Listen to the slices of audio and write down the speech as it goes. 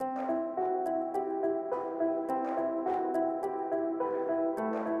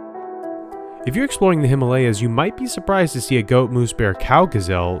If you're exploring the Himalayas, you might be surprised to see a goat, moose, bear, cow,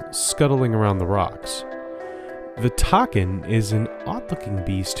 gazelle scuttling around the rocks. The Takin is an odd-looking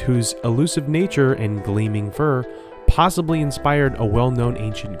beast whose elusive nature and gleaming fur possibly inspired a well-known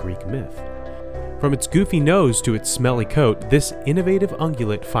ancient Greek myth. From its goofy nose to its smelly coat, this innovative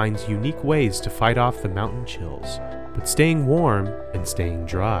ungulate finds unique ways to fight off the mountain chills. But staying warm and staying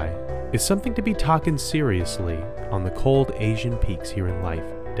dry is something to be taken seriously on the cold Asian peaks here in Life,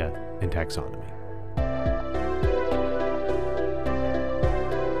 Death, and Taxonomy.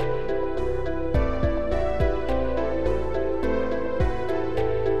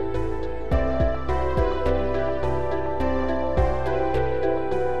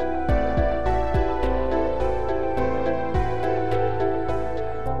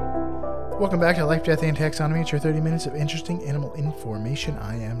 Welcome back to Life, Death, and Taxonomy. It's your 30 minutes of interesting animal information.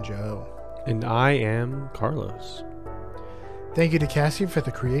 I am Joe. And I am Carlos. Thank you to Cassie for the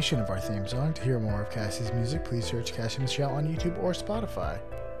creation of our theme song. To hear more of Cassie's music, please search Cassie Michelle on YouTube or Spotify.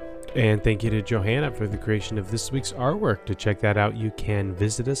 And thank you to Johanna for the creation of this week's artwork. To check that out, you can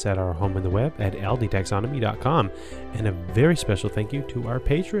visit us at our home on the web at ldtaxonomy.com. And a very special thank you to our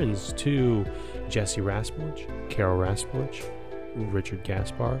patrons, to Jesse Raspulich, Carol Raspulich, Richard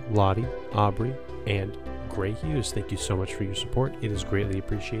Gaspar, Lottie, Aubrey, and Gray Hughes. Thank you so much for your support. It is greatly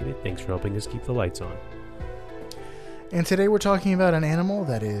appreciated. Thanks for helping us keep the lights on. And today we're talking about an animal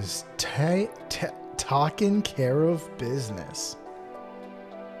that is taking care of business.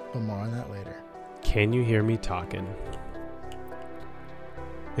 But more on that later. Can you hear me talking?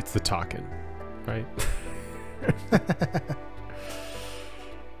 It's the talking, right?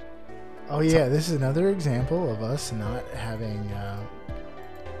 Oh yeah, this is another example of us not having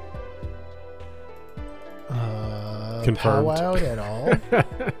powwowed at all.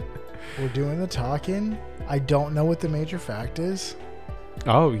 We're doing the talking. I don't know what the major fact is.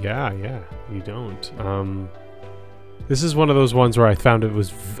 Oh yeah, you don't. This is one of those ones where I found it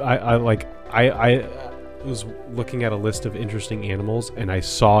was I was looking at a list of interesting animals and I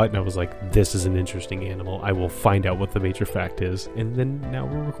saw it and I was like, this is an interesting animal. I will find out what the major fact is. And then now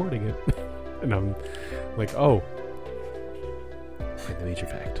we're recording it. And I'm like, oh, find the major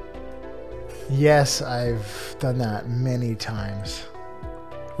fact. Yes, I've done that many times.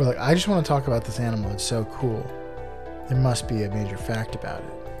 We're like, I just want to talk about this animal. It's so cool. There must be a major fact about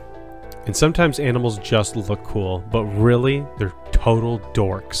it. And sometimes animals just look cool, but really, they're total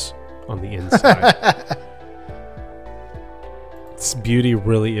dorks on the inside. Its beauty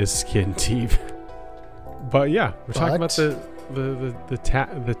really is skin deep. But yeah, we're talking about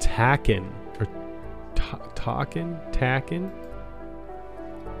the Takin or Takin.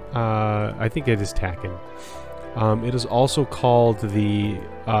 I think it is Takin. It is also called the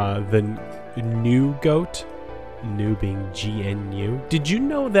new goat. New being GNU. Did you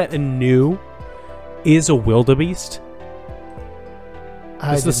know that a new is a wildebeest?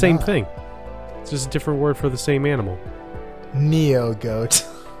 It's the same thing. It's just a different word for the same animal. Neo goat.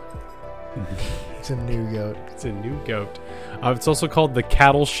 It's a new goat. It's a new goat. It's also called the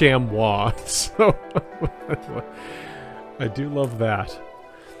cattle chamois. So I do love that.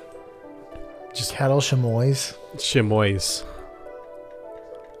 Just cattle chamois. Chamois.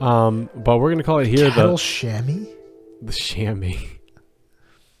 But we're gonna call it here cattle chamois. The chamois.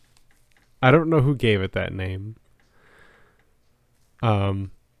 I don't know who gave it that name. The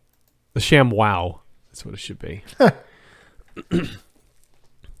ShamWow. That's what it should be.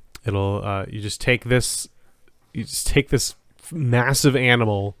 It'll you just take this massive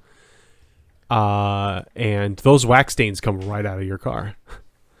animal and those wax stains come right out of your car.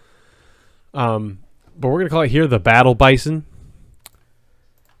 But we're gonna call it here the battle bison.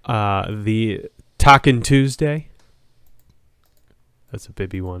 The Takin Tuesday. That's a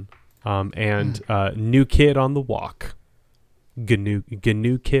baby one. And new kid on the walk.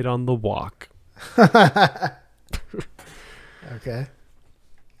 GNU kid on the walk. Okay.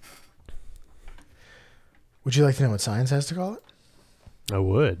 Would you like to know what science has to call it? I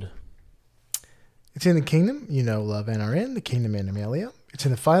would. It's in the kingdom, love, and are in the kingdom Animalia. It's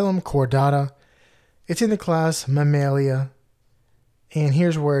in the phylum Chordata. It's in the class Mammalia. And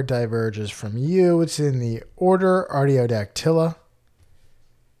here's where it diverges from you. It's in the order Artiodactyla,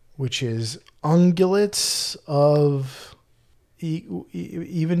 which is ungulates of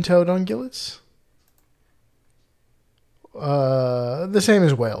even-toed ungulates. The same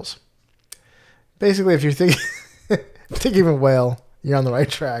as whales. Basically, if you're thinking of a whale, you're on the right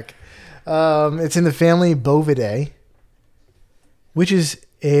track. It's in the family Bovidae, which is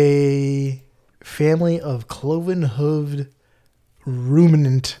a family of cloven-hooved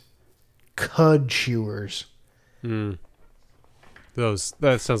ruminant cud chewers.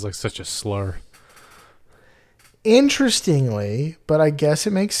 That sounds like such a slur. Interestingly, but I guess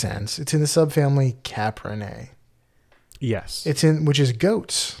it makes sense. It's in the subfamily Caprinae. Yes. Which is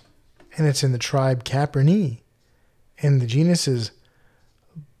goats, and it's in the tribe Caprinae, and the genus is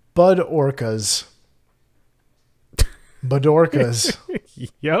Budorcas. Budorcas.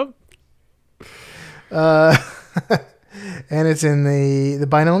 Yep. And it's in the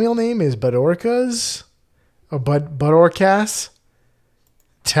binomial name is Budorcas or Budorcas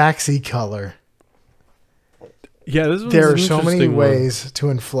taxicolor. Yeah, this one's There an are so many interesting ways to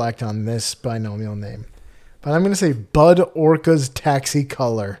inflect on this binomial name, but I'm going to say Budorcas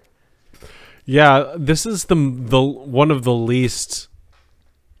taxicolor. Yeah, this is the one of the least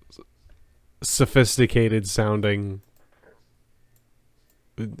sophisticated sounding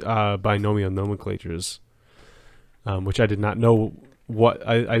binomial nomenclatures, which I did not know what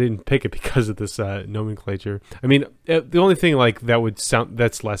I didn't pick it because of this nomenclature. I mean, the only thing like that would sound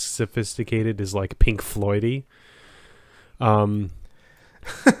that's less sophisticated is like Pink Floydy. Yeah.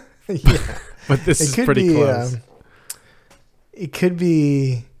 But this is pretty close. It could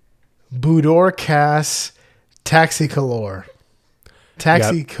be Budorcas taxicolor.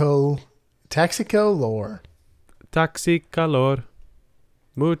 Taxicolor. Taxicalor.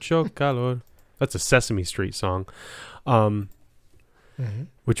 Mucho calor. That's a Sesame Street song.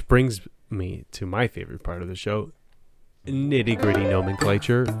 Which brings me to my favorite part of the show, nitty-gritty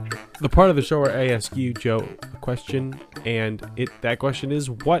nomenclature. The part of the show where I ask you, Joe, a question, and that question is,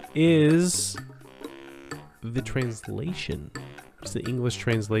 what is the translation? What's the English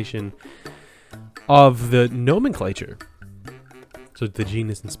translation of the nomenclature? So the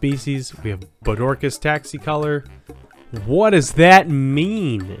genus and species, we have Budorcas taxicolor. What does that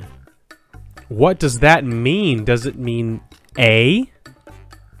mean? What does that mean? Does it mean A,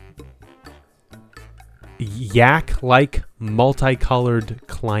 yak-like multicolored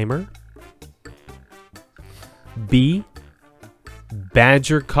climber? B,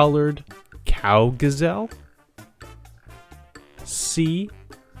 badger-colored cow gazelle? C,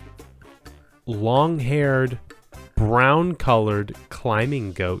 long-haired brown-colored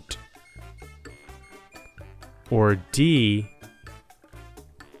climbing goat? Or D,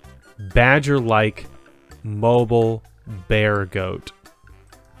 badger-like mobile bear goat?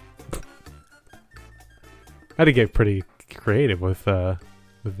 I had to get pretty creative with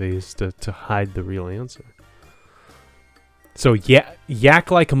these to hide the real answer. So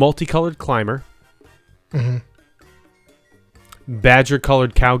yak-like multicolored climber,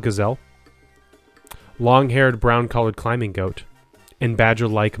 badger-colored cow gazelle, long-haired brown-colored climbing goat, and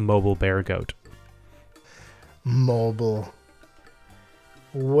badger-like mobile bear goat. Mobile.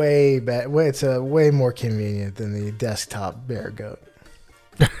 It's way more convenient than the desktop bear goat.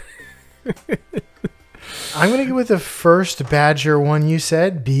 I'm going to go with the first badger one you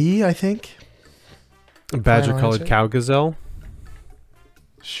said. B, I think. Badger-colored cow gazelle?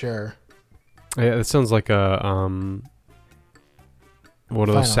 Sure. Yeah, it sounds like a one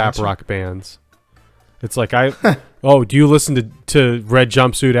of those sap rock bands. It's like oh, do you listen to Red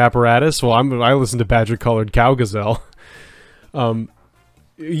Jumpsuit Apparatus? Well, I listen to Badger-colored cow gazelle.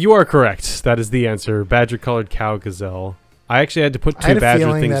 You are correct. That is the answer. Badger-colored cow gazelle. I actually had to put two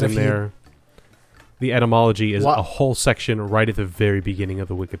badger things in there. The etymology is a whole section right at the very beginning of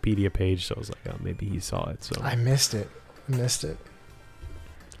the Wikipedia page, so I was like, oh, maybe he saw it. So I missed it.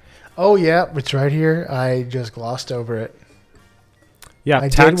 Oh, yeah, it's right here. I just glossed over it. Yeah, I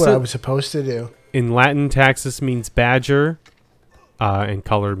did what I was supposed to do. In Latin, taxus means badger, and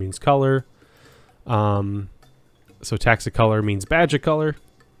color means color. So taxicolor means badger color.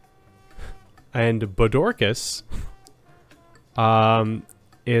 And Budorcas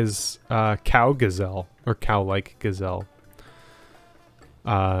is cow gazelle, or cow-like gazelle.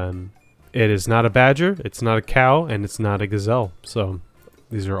 It is not a badger, it's not a cow, and it's not a gazelle. So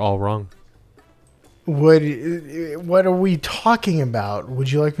these are all wrong. What are we talking about?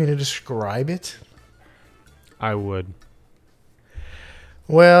 Would you like me to describe it? I would.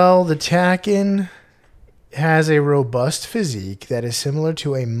 Well, the Takin has a robust physique that is similar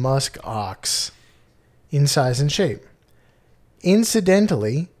to a musk ox in size and shape.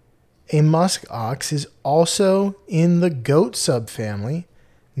 Incidentally, a musk ox is also in the goat subfamily,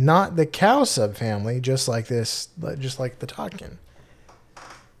 not the cow subfamily, just like the Takin.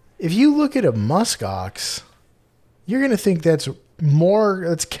 If you look at a musk ox, you're going to think that's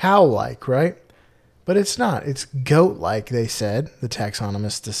cow-like, right? But it's not. It's goat-like, they said, the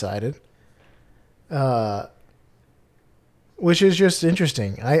taxonomists decided. Which is just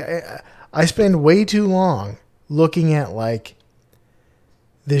interesting. I spend way too long looking at, like,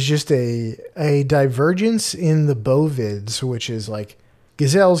 there's just a divergence in the bovids, which is like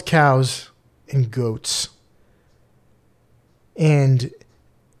gazelles, cows, and goats. And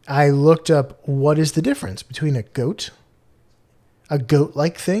I looked up what is the difference between a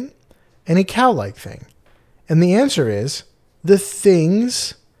goat-like thing, and a cow-like thing. And the answer is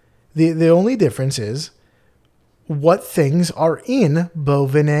the only difference is what things are in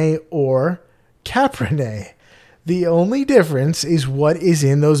bovine or caprine. The only difference is what is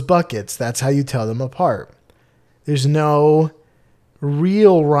in those buckets. That's how you tell them apart. There's no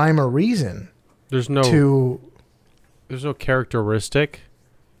real rhyme or reason. There's no characteristic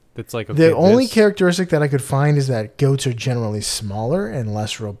that's like, okay, the only characteristic that I could find is that goats are generally smaller and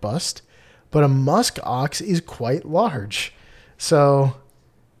less robust, but a musk ox is quite large. So,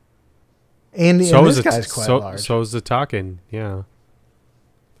 and this guy's quite large. So is the Takin, yeah.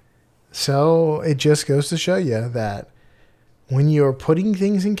 So it just goes to show you that when you're putting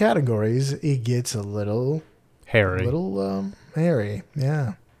things in categories, it gets a little hairy. Hairy,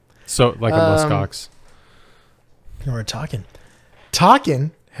 yeah. So like a muskox. Or a Takin.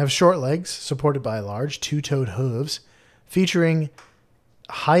 Takin have short legs supported by large two-toed hooves, featuring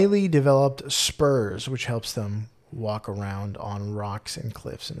highly developed spurs, which helps them walk around on rocks and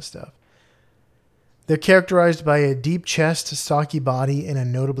cliffs and stuff. They're characterized by a deep chest, stocky body, and a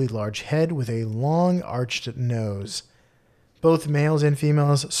notably large head with a long arched nose. Both males and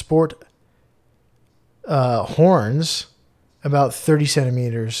females sport horns about 30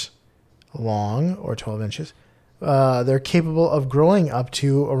 centimeters long, or 12 inches. They're capable of growing up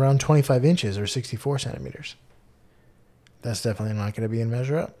to around 25 inches, or 64 centimeters. That's definitely not going to be in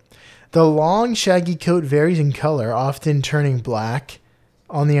measure up. The long, shaggy coat varies in color, often turning black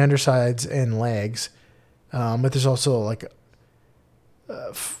on the undersides and legs. But there's also like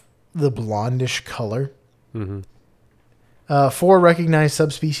the blondish color. Mm-hmm. 4 recognized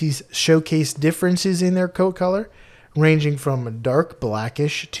subspecies showcase differences in their coat color, ranging from dark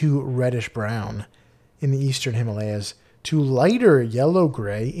blackish to reddish brown in the eastern Himalayas to lighter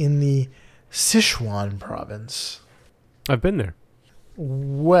yellow-gray in the Sichuan province. I've been there.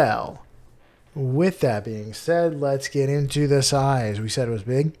 Well, with that being said, let's get into the size. We said it was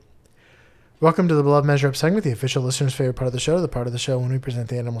big. Welcome to the Beloved Measure Up segment, the official listener's favorite part of the show, the part of the show when we present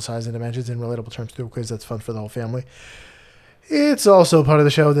the animal size and dimensions in relatable terms through a quiz that's fun for the whole family. It's also part of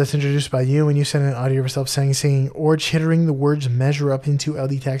the show that's introduced by you when you send an audio of yourself saying, singing, or chittering the words measure up into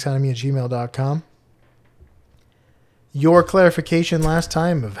ldtaxonomy@gmail.com. Your clarification last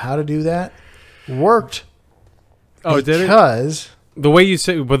time of how to do that worked. Oh, did it? Because the way you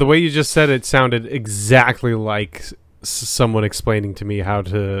just said it sounded exactly like someone explaining to me how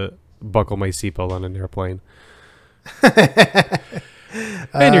to buckle my seatbelt on an airplane. And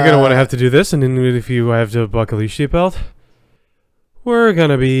you're going to want to have to do this, and then if you have to buckle your seatbelt, we're going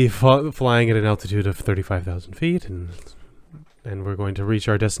to be flying at an altitude of 35,000 feet, and we're going to reach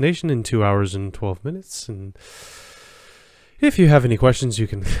our destination in 2 hours and 12 minutes, and if you have any questions, you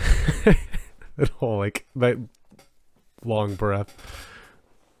can... like that long breath.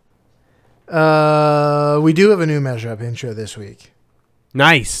 We do have a new Measure Up intro this week.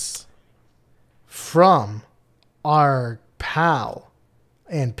 Nice. From our pal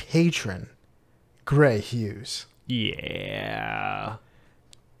and patron, Gray Hughes. Yeah.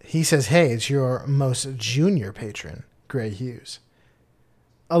 He says, hey, it's your most junior patron, Gray Hughes.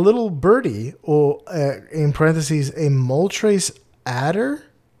 A little birdie, or in parentheses, a Moltres adder,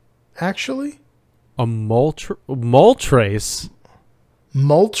 actually? A Moltres?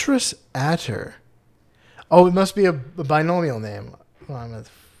 Moltres adder. Oh, it must be a binomial name. Oh, I'm a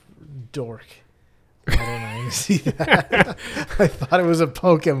dork. I didn't even see that. I thought it was a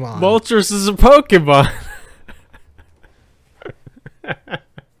Pokemon. Moltres is a Pokemon.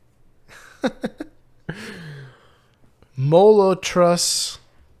 Molothrus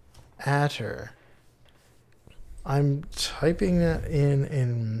adder. I'm typing that in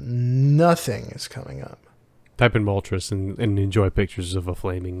and nothing is coming up. Type in Moltres and enjoy pictures of a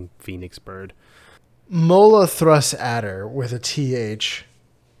flaming phoenix bird. Molothrus adder with a TH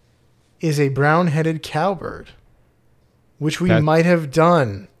is a brown-headed cowbird, which we might have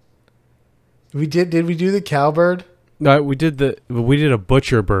done. Did we do the cowbird? No, we did a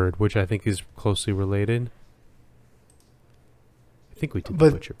butcher bird, which I think is closely related. I think we did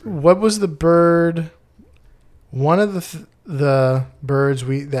the butcher bird. What was the bird? One of the birds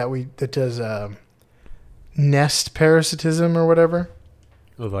that does nest parasitism or whatever.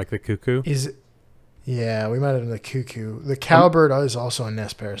 Oh, like the cuckoo? Yeah, we might have done the cuckoo. The cowbird is also a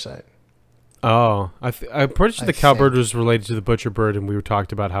nest parasite. Oh, I'm pretty sure the cowbird was related to the butcher bird, and we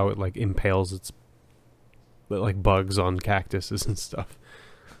talked about how it like impales its like bugs on cactuses and stuff.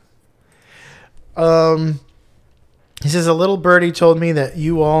 He says, a little birdie told me that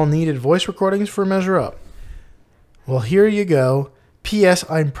you all needed voice recordings for Measure Up. Well, here you go. P.S.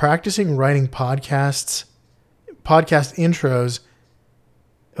 I'm practicing writing podcast intro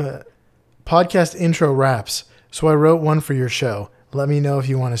raps. So I wrote one for your show. Let me know if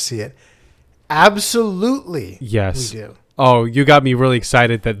you want to see it. Absolutely. Yes. We do. Oh, you got me really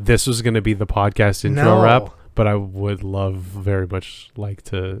excited that this was going to be the podcast intro No. rap, but I would love very much like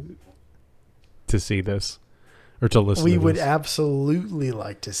to see this or to listen to this. We would absolutely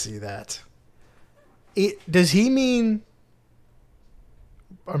like to see that. Does he mean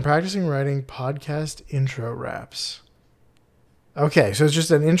I'm practicing writing podcast intro raps? Okay, so it's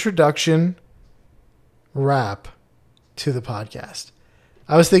just an introduction rap to the podcast.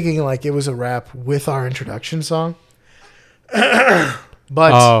 I was thinking like it was a rap with our introduction song.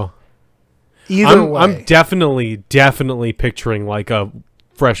 But either way. I'm definitely picturing like a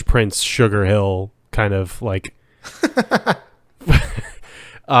Fresh Prince Sugar Hill kind of like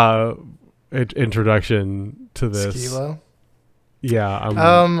introduction to this. Skilo?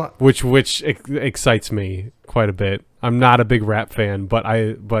 Yeah, which excites me quite a bit. I'm not a big rap fan, but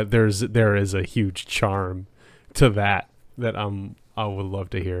there is a huge charm to that I would love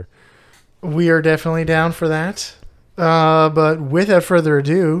to hear. We are definitely down for that. But without further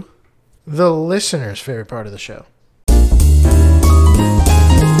ado, the listener's favorite part of the show.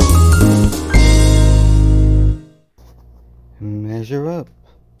 Measure up.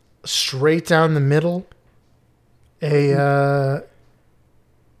 Straight down the middle. A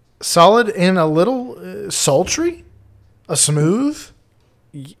solid and a little sultry. A smooth.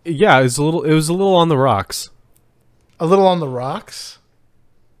 Yeah, it was a little on the rocks. A little on the rocks.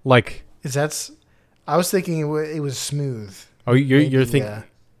 Like, I was thinking it was smooth. oh, you're thinking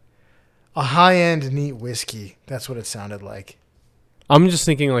a high-end neat whiskey. That's what it sounded like. I'm just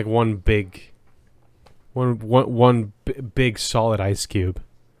thinking like one big solid ice cube.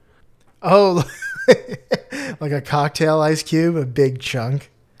 Oh, like a cocktail ice cube, a big chunk.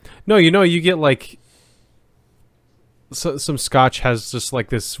 No, you get like some scotch has just like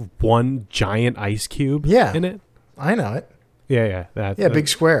this one giant ice cube in it. I know it. Yeah, that. Yeah, big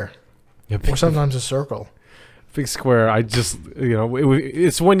square. Yeah, or sometimes a circle. Big square. I just,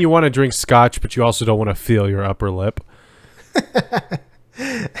 it's when you want to drink scotch, but you also don't want to feel your upper lip.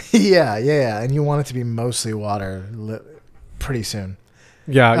 Yeah. And you want it to be mostly water pretty soon.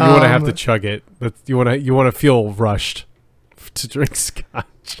 Yeah, you want to have to chug it. You want to feel rushed to drink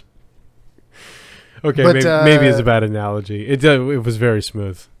scotch. Okay, but, maybe it's a bad analogy. It was very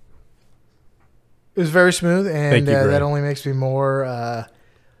smooth. It was very smooth, and that only makes me more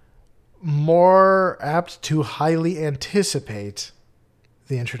apt to highly anticipate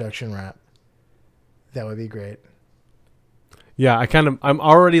the introduction rap. That would be great. Yeah, I'm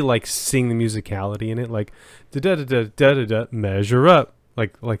already like seeing the musicality in it, like da da da da da da measure up,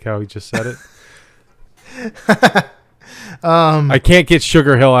 like how he just said it. I can't get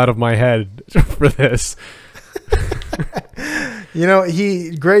Sugar Hill out of my head for this.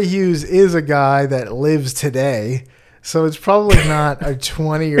 Gray Hughes is a guy that lives today, so it's probably not a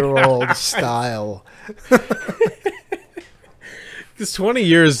 20-year-old style. This 20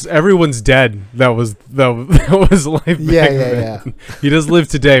 years, everyone's dead. That was life. Yeah. He does live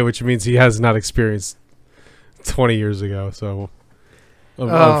today, which means he has not experienced 20 years ago. So,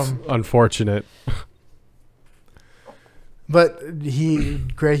 unfortunate. But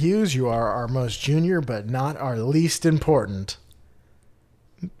Gray Hughes, you are our most junior, but not our least important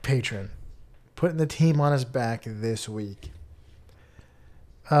patron. Putting the team on his back this week.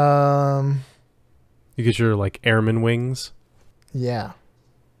 You get your like airman wings. Yeah.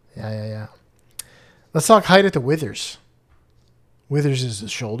 Let's talk height at the withers. Withers is the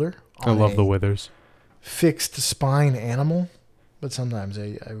shoulder. I love the withers. Fixed spine animal, but sometimes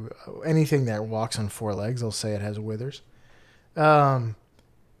anything that walks on four legs, they'll say it has withers. Actually,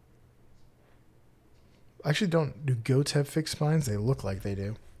 do goats have fixed spines? They look like they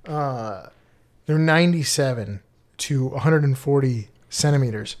do. They're 97 to 140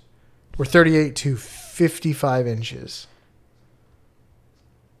 centimeters, or 38 to 55 inches.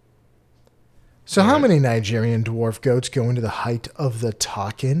 So how many Nigerian dwarf goats go into the height of the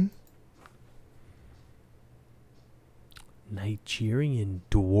Takin? Nigerian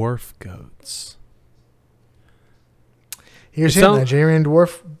dwarf goats. Here's it. Nigerian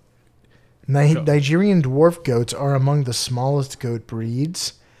dwarf goats are among the smallest goat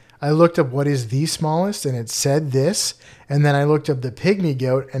breeds. I looked up what is the smallest, and it said this. And then I looked up the pygmy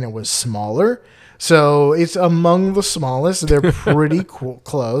goat, and it was smaller. So it's among the smallest. They're pretty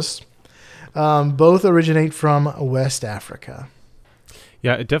close. Both originate from West Africa.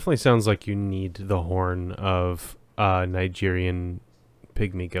 Yeah, it definitely sounds like you need the horn of a Nigerian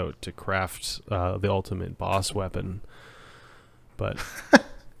pygmy goat to craft the ultimate boss weapon. But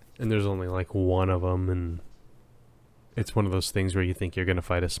and there's only like one of them, and it's one of those things where you think you're going to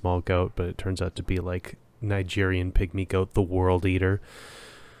fight a small goat, but it turns out to be like Nigerian pygmy goat, the world eater.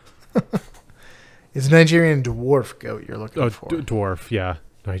 It's Nigerian dwarf goat you're looking for. Dwarf, yeah.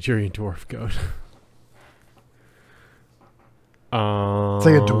 Nigerian dwarf goat. It's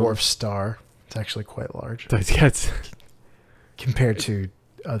like a dwarf star. It's actually quite large compared to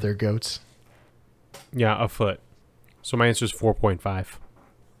other goats. Yeah, a foot. So my answer is 4.5.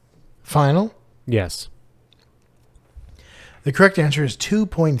 Final? Yes. The correct answer is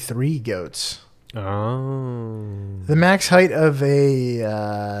 2.3 goats. Oh. The max height of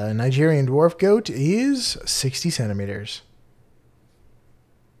a Nigerian dwarf goat is 60 centimeters.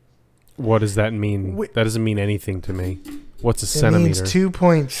 What does that mean? That doesn't mean anything to me. What's a it centimeter? It means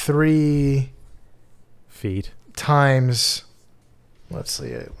 2.3 feet times. Let's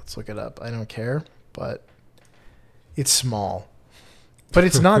see. Let's look it up. I don't care, but it's small. But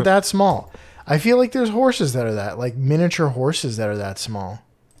it's not that small. I feel like there's horses that are that, like miniature horses that are that small.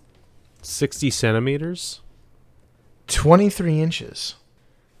 60 centimeters? 23 inches.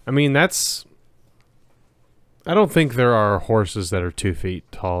 I mean, that's... I don't think there are horses that are 2 feet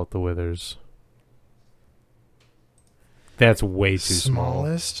tall at the withers. That's way too small.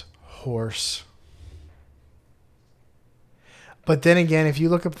 Smallest horse. But then again, if you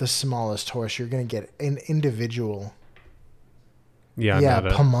look up the smallest horse, you're going to get an individual. Yeah,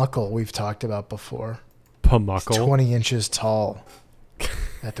 Pamuckle we've talked about before. Pamuckle? It's 20 inches tall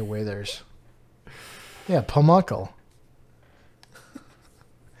at the withers. Yeah, Pamuckle.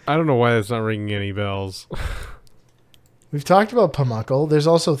 I don't know why that's not ringing any bells. We've talked about Pamuckle. There's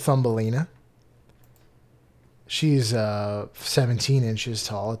also Thumbelina. She's 17 inches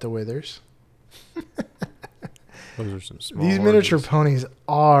tall at the withers. Those are some small These miniature ponies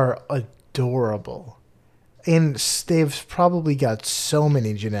are adorable. And they've probably got so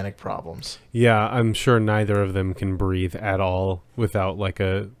many genetic problems. Yeah, I'm sure neither of them can breathe at all without like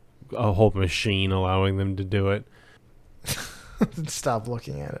a whole machine allowing them to do it. Stop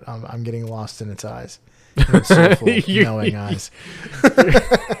looking at it. I'm getting lost in its eyes. Its soulful, knowing eyes.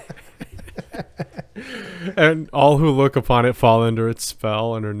 And all who look upon it fall under its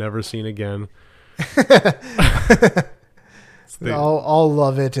spell and are never seen again. All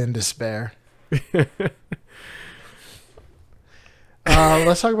love it and despair.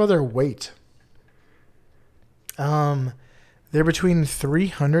 Let's talk about their weight. They're between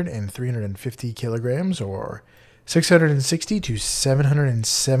 300 and 350 kilograms, or 660 to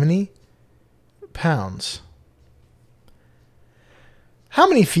 770 pounds. How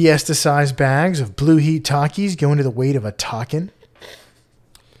many Fiesta-sized bags of Blue Heat Takis go into the weight of a Takin?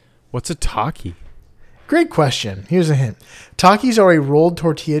 What's a Taki? Great question. Here's a hint. Takis are a rolled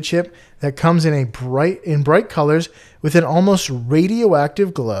tortilla chip that comes in bright colors with an almost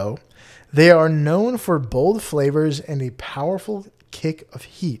radioactive glow. They are known for bold flavors and a powerful kick of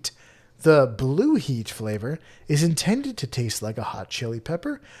heat. The Blue Heat flavor is intended to taste like a hot chili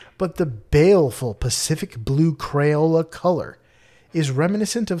pepper, but the baleful Pacific blue Crayola color is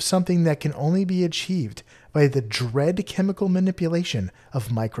reminiscent of something that can only be achieved by the dread chemical manipulation of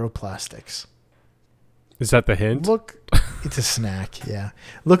microplastics. Is that the hint? Look, it's a snack, yeah.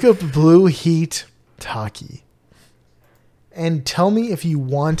 Look up Blue Heat Taki. And tell me if you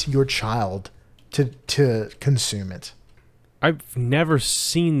want your child to consume it. I've never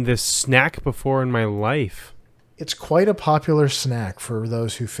seen this snack before in my life. It's quite a popular snack for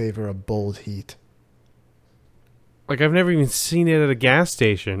those who favor a bold heat. Like, I've never even seen it at a gas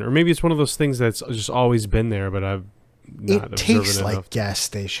station. Or maybe it's one of those things that's just always been there, but I've not observant enough. It tastes like gas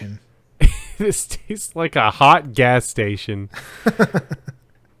station. This tastes like a hot gas station.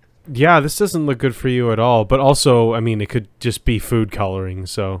 Yeah, this doesn't look good for you at all. But also, I mean, it could just be food coloring,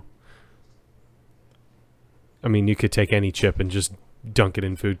 so... I mean, you could take any chip and just dunk it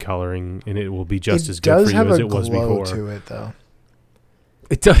in food coloring, and it will be just as good for you as it was before. It does have a glow to it, though.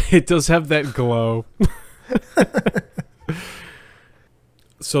 It does have that glow.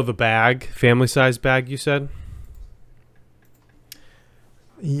 So the bag, family-sized bag, you said?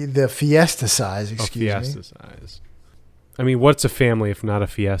 The Fiesta size, excuse me. Fiesta size. I mean, what's a family if not a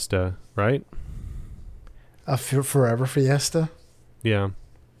Fiesta, right? A forever Fiesta? Yeah.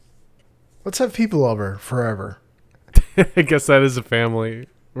 Let's have people over forever. I guess that is a family,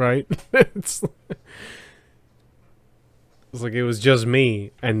 right? It's like it was just me,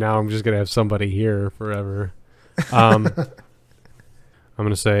 and now I'm just going to have somebody here forever. I'm going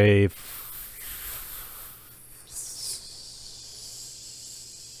to say 6 6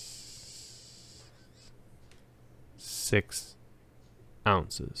 2,056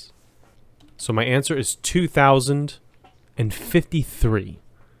 ounces. So my answer is 2,053.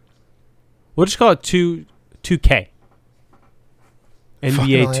 We'll just call it 2K.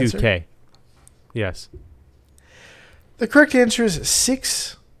 NBA 2K. Yes. The correct answer is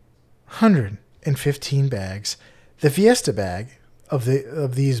 615 bags. The Fiesta bag of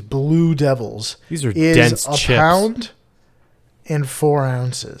these Blue Devils These are is dense a chips. pound and 4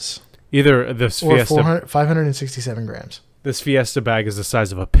 ounces. Either this Or Fiesta 567 grams. this Fiesta bag is the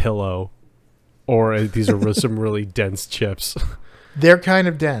size of a pillow, or these are some really dense chips. They're kind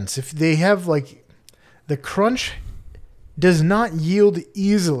of dense. If they have the crunch does not yield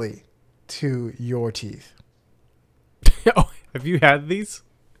easily to your teeth. Oh, have you had these?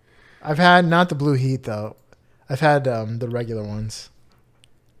 I've had not the Blue Heat though. I've had the regular ones.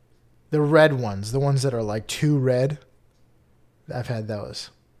 The red ones, the ones that are like too red. I've had those.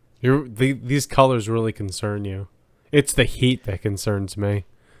 These colors really concern you. It's the heat that concerns me.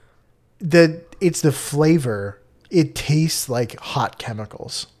 It's the flavor. It tastes like hot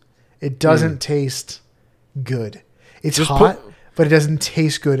chemicals. It doesn't taste good. It's Just hot, but it doesn't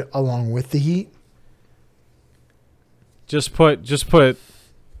taste good along with the heat. Just put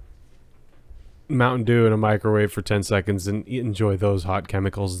Mountain Dew in a microwave for 10 seconds and enjoy those hot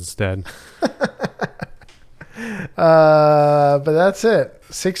chemicals instead. But that's it.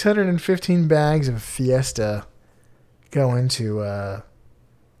 615 bags of Fiesta go into a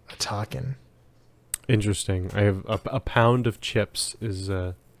Takin. Interesting. I have a pound of chips is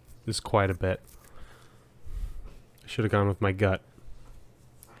quite a bit. I should have gone with my gut.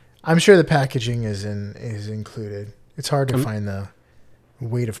 I'm sure the packaging is included. It's hard to find the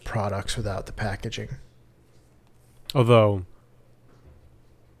weight of products without the packaging. Although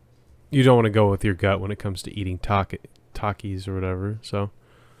you don't want to go with your gut when it comes to eating Takis or whatever, so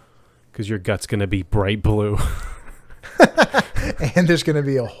because your gut's going to be bright blue. And there's going to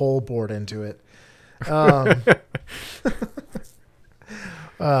be a hole bored into it.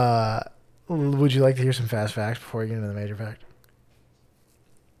 Would you like to hear some fast facts before we get into the major fact?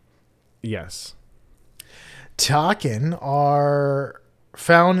 Yes. Takin are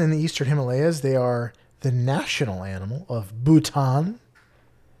found in the eastern Himalayas. They are the national animal of Bhutan.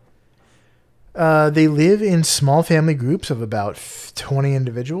 They live in small family groups of about 20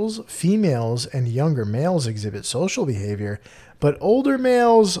 individuals. Females and younger males exhibit social behavior, but older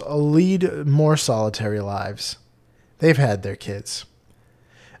males lead more solitary lives. They've had their kids.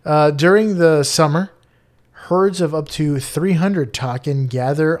 During the summer, herds of up to 300 takin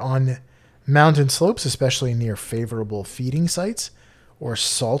gather on mountain slopes, especially near favorable feeding sites or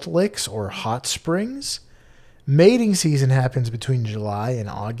salt licks or hot springs. Mating season happens between July and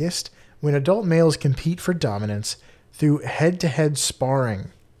August, when adult males compete for dominance through head-to-head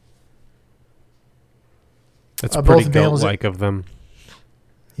sparring. That's pretty goat-like of them.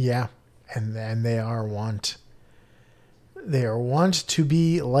 Yeah, and they are wont. They are wont to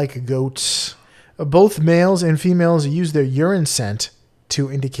be like goats. Both males and females use their urine scent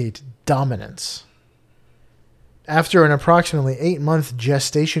to indicate dominance. After an approximately 8-month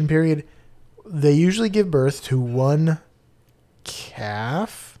gestation period, they usually give birth to one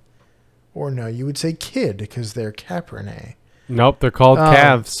calf. Or no, you would say kid because they're caprinae. Nope, they're called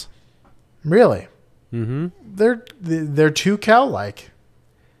calves. Really? Mm-hmm. They're too cow-like.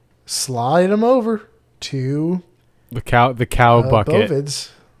 Slide them over to the cow bucket. Bovids.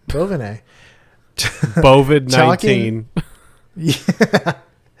 Bovinae. Bovid 19. Yeah.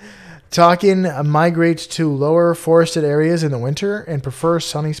 Takin migrate to lower forested areas in the winter and prefer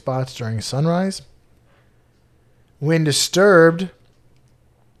sunny spots during sunrise. When disturbed,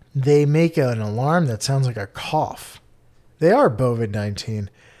 they make an alarm that sounds like a cough. They are Bovid-19.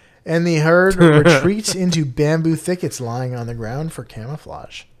 And the herd retreats into bamboo thickets lying on the ground for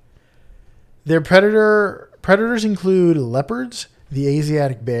camouflage. Their predators include leopards, the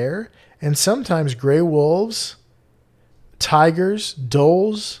Asiatic bear, and sometimes gray wolves, tigers,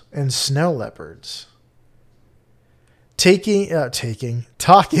 dholes, and snow leopards. Takin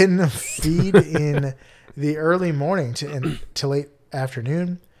feed in the early morning to late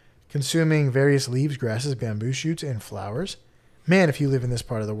afternoon, consuming various leaves, grasses, bamboo shoots, and flowers. Man, if you live in this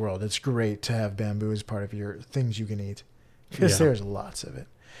part of the world, it's great to have bamboo as part of your things you can eat because there's lots of it.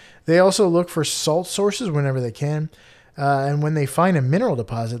 They also look for salt sources whenever they can, and when they find a mineral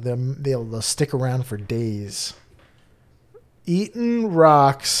deposit, they'll stick around for days. Eating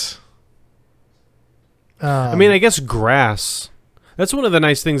rocks. I guess grass. That's one of the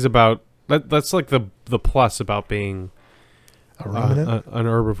nice things about that. That's like the plus about being a ruminant? An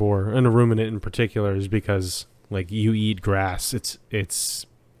herbivore, and a ruminant in particular, is because like you eat grass. It's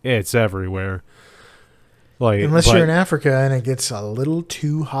everywhere. Like, Unless but, you're in Africa and it gets a little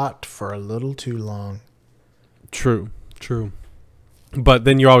too hot for a little too long. True. But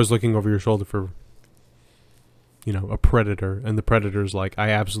then you're always looking over your shoulder for, a predator, and the predator's like, I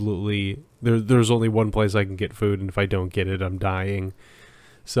absolutely there's only one place I can get food, and if I don't get it, I'm dying.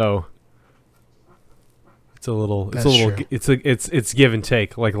 So it's give and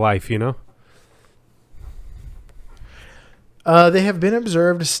take, like life, They have been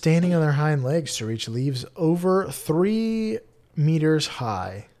observed standing on their hind legs to reach leaves over 3 meters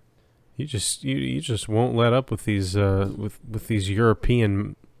high. You just won't let up with these with these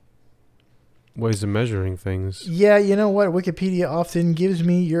European ways of measuring things. Yeah, you know what? Wikipedia often gives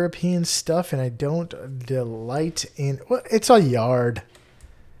me European stuff, and I don't delight in. Well, it's a yard.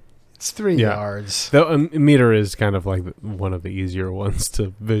 It's 3 yards. The meter is kind of like one of the easier ones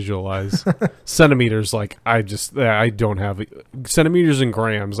to visualize. Centimeters, like I don't have centimeters and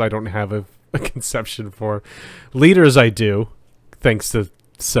grams. I don't have a conception for. Liters, I do, thanks to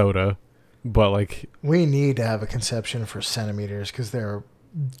soda. But like we need to have a conception for centimeters because they're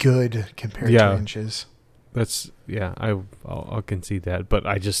good compared to inches. I'll concede that, but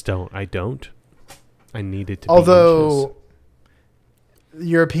I just don't. I need it to. Although be inches.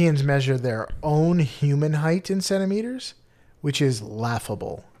 Europeans measure their own human height in centimeters, which is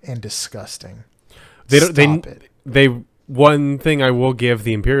laughable and disgusting. One thing I will give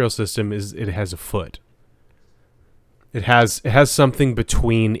the imperial system is it has a foot. It has something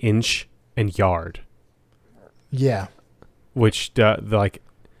between inch and yard. Yeah. Which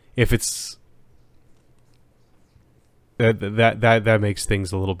if it's that makes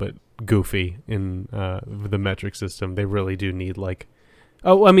things a little bit goofy in the metric system. They really do need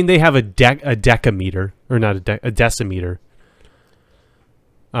they have a decameter, or not a decimeter,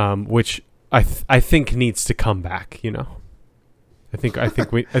 which I think needs to come back. I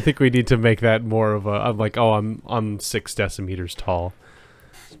think we need to make that more of I'm 6 decimeters tall.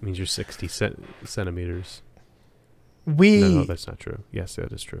 It means you're 60 centimeters. No, that's not true. Yes,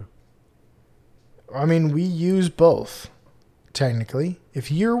 that is true. I mean, we use both, technically.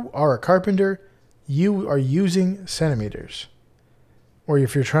 If you are a carpenter, you are using centimeters. Or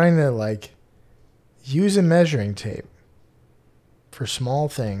if you're trying to, use a measuring tape for small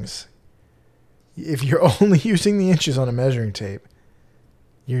things, if you're only using the inches on a measuring tape,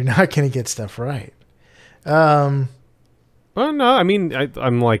 you're not going to get stuff right. Well, no, I mean,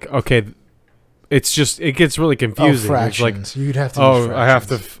 I'm like, okay, it's just, it gets really confusing. Fractions. It's you'd have to use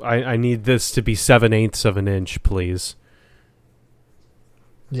fractions. I need this to be 7/8 of an inch, please.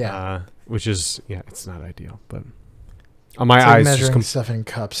 Yeah. Which is, it's not ideal, but my eyes measuring just stuff in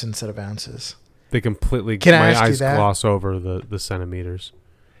cups instead of ounces. They completely, my eyes gloss over the centimeters.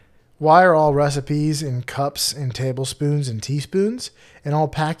 Why are all recipes in cups and tablespoons and teaspoons, and all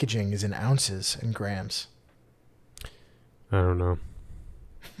packaging is in ounces and grams? I don't know.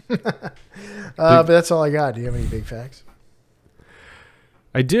 But that's all I got. Do you have any big facts?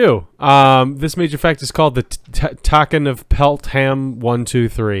 I do. This major fact is called the Takin of Peltham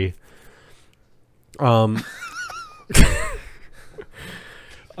 123.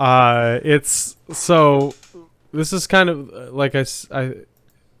 It's so. This is kind of like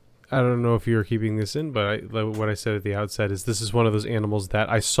I don't know if you were keeping this in, but what I said at the outset is this is one of those animals that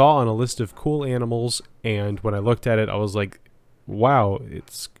I saw on a list of cool animals, and when I looked at it, I was like, "Wow,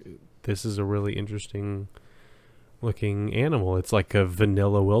 this is a really interesting looking animal. It's like a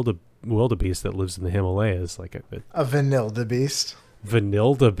vanilla wildebeest that lives in the Himalayas, like a vanildebeest.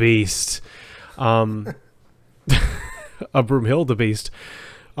 Vanildebeest, a broomhildebeest.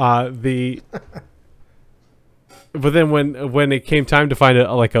 But then when it came time to find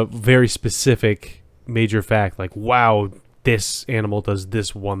a very specific major fact, like, wow, this animal does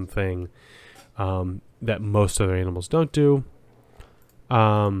this one thing that most other animals don't do.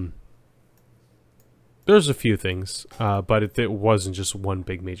 There's a few things, but it wasn't just one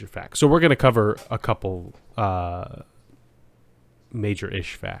big major fact. So we're going to cover a couple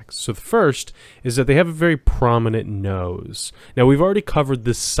major-ish facts. So the first is that they have a very prominent nose. Now, we've already covered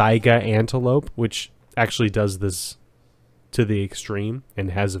the saiga antelope, which actually does this to the extreme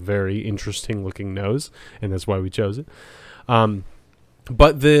and has a very interesting looking nose, and that's why we chose it.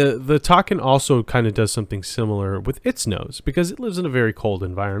 But the Takin also kind of does something similar with its nose, because it lives in a very cold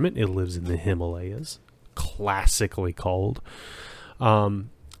environment. It lives in the Himalayas, classically cold. And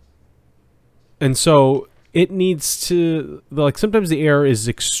so it needs to, sometimes the air is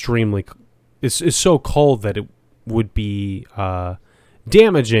extremely, is so cold that it would be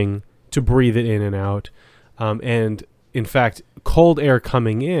damaging to breathe it in and out. And in fact, cold air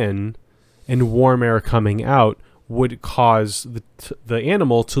coming in and warm air coming out would cause the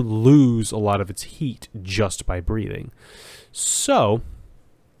animal to lose a lot of its heat just by breathing. So,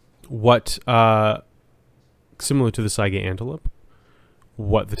 what similar to the Saiga antelope,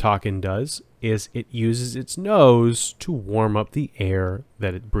 what the Takin does is it uses its nose to warm up the air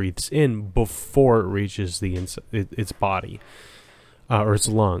that it breathes in before it reaches its body or its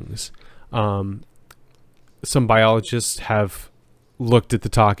lungs. Some biologists have looked at the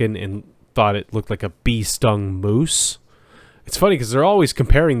Takin and thought it looked like a bee-stung moose. It's funny because they're always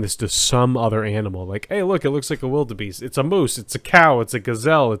comparing this to some other animal. Like, hey, look, it looks like a wildebeest. It's a moose. It's a cow. It's a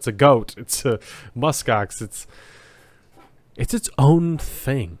gazelle. It's a goat. It's a muskox. It's its own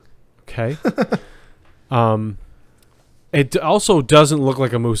thing. Okay. It also doesn't look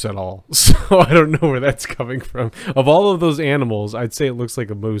like a moose at all. So I don't know where that's coming from. Of all of those animals, I'd say it looks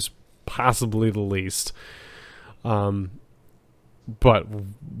like a moose, possibly the least. But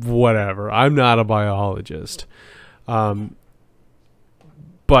whatever. I'm not a biologist.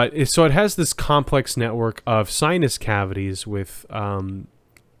 But so it has this complex network of sinus cavities with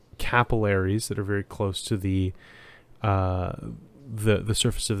capillaries that are very close to the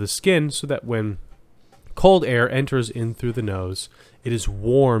surface of the skin, so that when cold air enters in through the nose, it is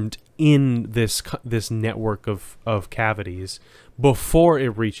warmed in this network of cavities before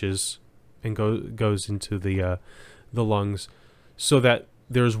it reaches and goes into the lungs, so that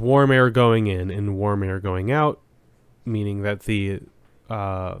there's warm air going in and warm air going out, meaning that the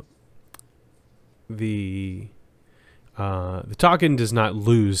Takin does not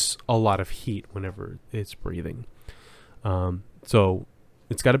lose a lot of heat whenever it's breathing. So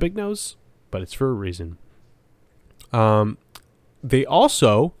it's got a big nose, but it's for a reason. They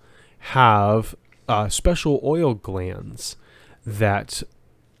also have special oil glands that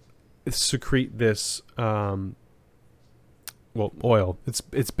secrete this oil.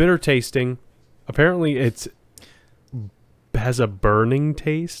 It's bitter tasting. Apparently it has a burning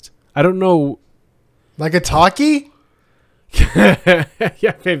taste. I don't know. Like a Taki? Yeah,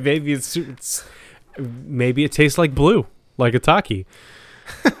 maybe it tastes like blue, like a Taki.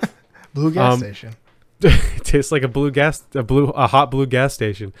 Blue gas station. It tastes like a hot blue gas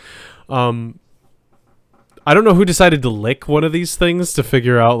station. I don't know who decided to lick one of these things to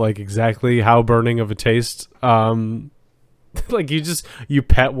figure out like exactly how burning of a taste. Like you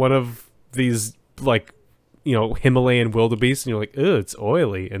pet one of these like, Himalayan wildebeest and you're like, "Ugh, it's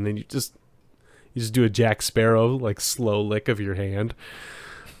oily," and then you just do a Jack Sparrow like slow lick of your hand.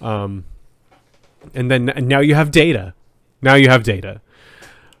 And then now you have data.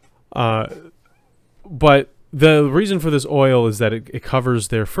 But the reason for this oil is that it covers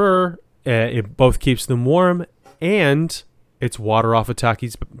their fur. It both keeps them warm and it's water off a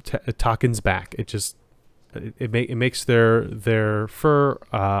Takin's back. It makes their fur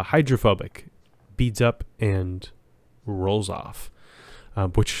hydrophobic, beads up and rolls off.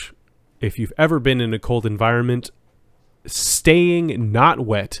 Which, if you've ever been in a cold environment, staying not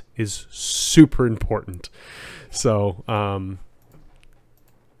wet is super important. So,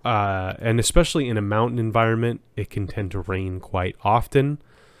 and especially in a mountain environment, it can tend to rain quite often.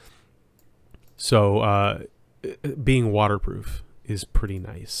 So, being waterproof is pretty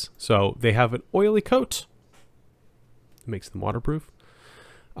nice. So they have an oily coat. It makes them waterproof.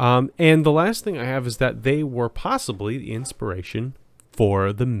 And the last thing I have is that they were possibly the inspiration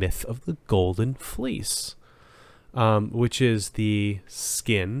for the myth of the golden fleece, which is the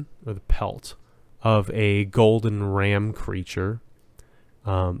skin or the pelt of a golden ram creature.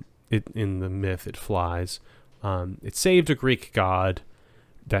 In the myth, it flies. It saved a Greek god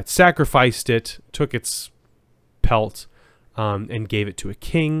that sacrificed it, took its pelt, and gave it to a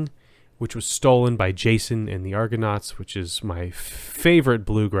king, which was stolen by Jason and the Argonauts, which is my favorite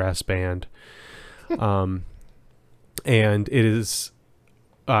bluegrass band. And it is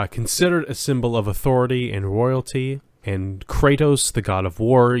considered a symbol of authority and royalty. And Kratos, the god of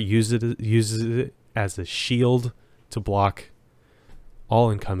war, uses it as a shield to block all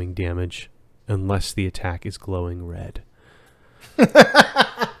incoming damage, unless the attack is glowing red.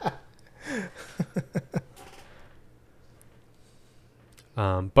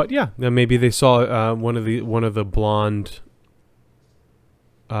 But yeah, maybe they saw one of the blonde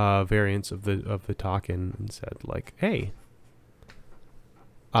variants of the Takin and said like, "Hey,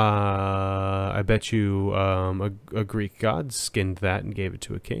 I bet you a Greek god skinned that and gave it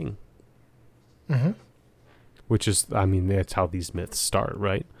to a king." Mm-hmm. Which is, that's how these myths start,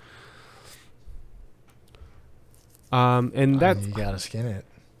 right? And that you gotta skin it,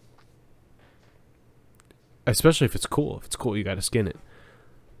 especially if it's cool. If it's cool, you gotta skin it.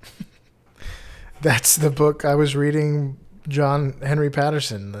 That's the book I was reading, John Henry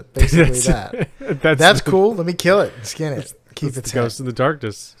Patterson. Basically, That's cool. Let me kill it. Skin it. Keep It's its the ghost in the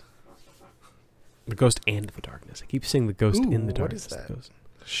darkness. The ghost and the darkness. I keep saying the ghost in the darkness. What is that? The ghost.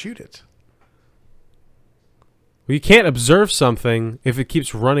 Shoot it. Well, you can't observe something if it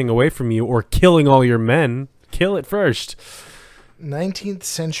keeps running away from you or killing all your men. Kill it first. 19th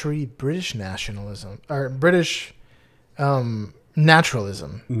century British nationalism or British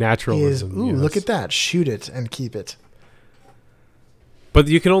naturalism. Naturalism. Is, look at that. Shoot it and keep it. But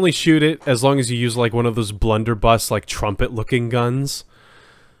you can only shoot it as long as you use like one of those blunderbuss, like trumpet-looking guns.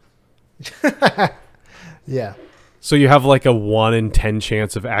 Yeah. So you have like a 1 in 10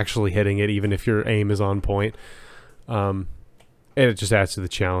 chance of actually hitting it, even if your aim is on point. And it just adds to the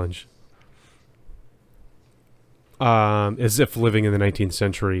challenge. As if living in the 19th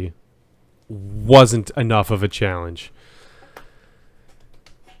century wasn't enough of a challenge.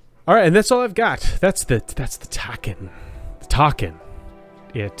 All right, and that's all I've got. That's the Takin. The Takin.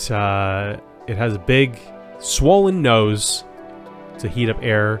 It has a big swollen nose to heat up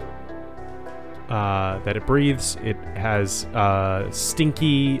air that it breathes. It has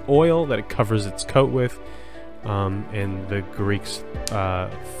stinky oil that it covers its coat with, and the Greeks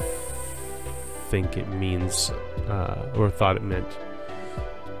think it means or thought it meant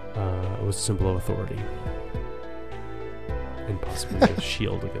it was a symbol of authority and possibly a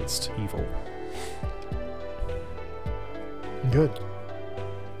shield against evil. Good.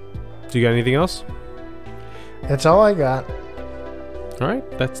 Do you got anything else? That's all I got. All right,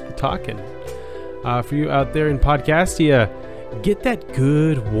 that's the Takin. For you out there in Podcastia, get that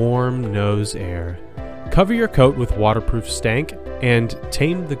good warm nose air. Cover your coat with waterproof stank and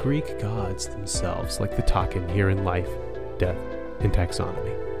tame the Greek gods themselves like the Takin here in life, death, and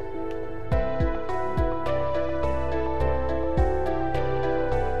taxonomy.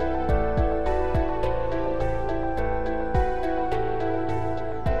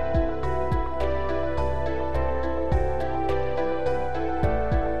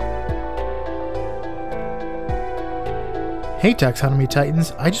 Hey Taxonomy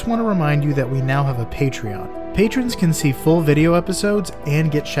Titans, I just want to remind you that we now have a Patreon. Patrons can see full video episodes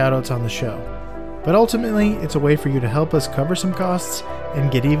and get shoutouts on the show. But ultimately, it's a way for you to help us cover some costs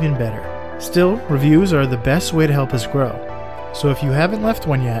and get even better. Still, reviews are the best way to help us grow. So if you haven't left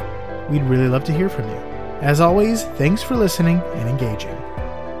one yet, we'd really love to hear from you. As always, thanks for listening and engaging.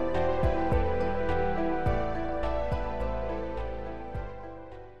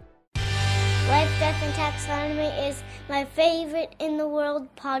 Life, Death, and Taxonomy is my favorite in the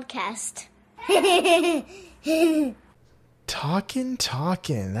world podcast.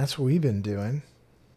 Talking. That's what we've been doing.